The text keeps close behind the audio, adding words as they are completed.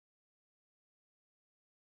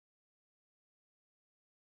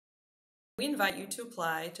We invite you to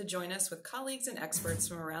apply to join us with colleagues and experts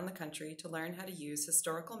from around the country to learn how to use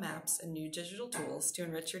historical maps and new digital tools to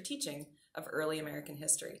enrich your teaching of early American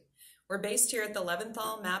history. We're based here at the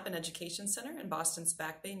Leventhal Map and Education Center in Boston's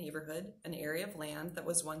Back Bay neighborhood, an area of land that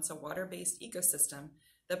was once a water-based ecosystem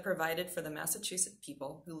that provided for the Massachusetts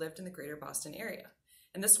people who lived in the greater Boston area.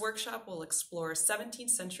 And this workshop will explore 17th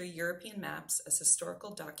century European maps as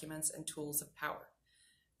historical documents and tools of power.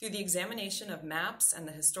 Through the examination of maps and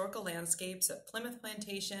the historical landscapes at Plymouth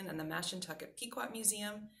Plantation and the Mashantucket Pequot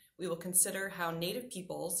Museum, we will consider how Native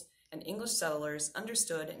peoples and English settlers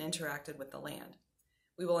understood and interacted with the land.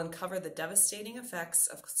 We will uncover the devastating effects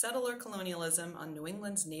of settler colonialism on New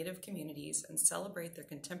England's Native communities and celebrate their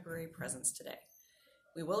contemporary presence today.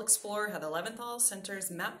 We will explore how the Leventhal Center's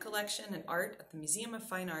map collection and art at the Museum of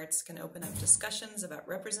Fine Arts can open up discussions about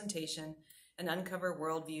representation and uncover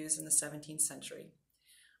worldviews in the 17th century.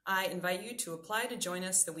 I invite you to apply to join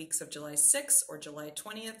us the weeks of July 6th or July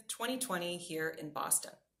 20th, 2020 here in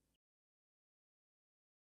Boston.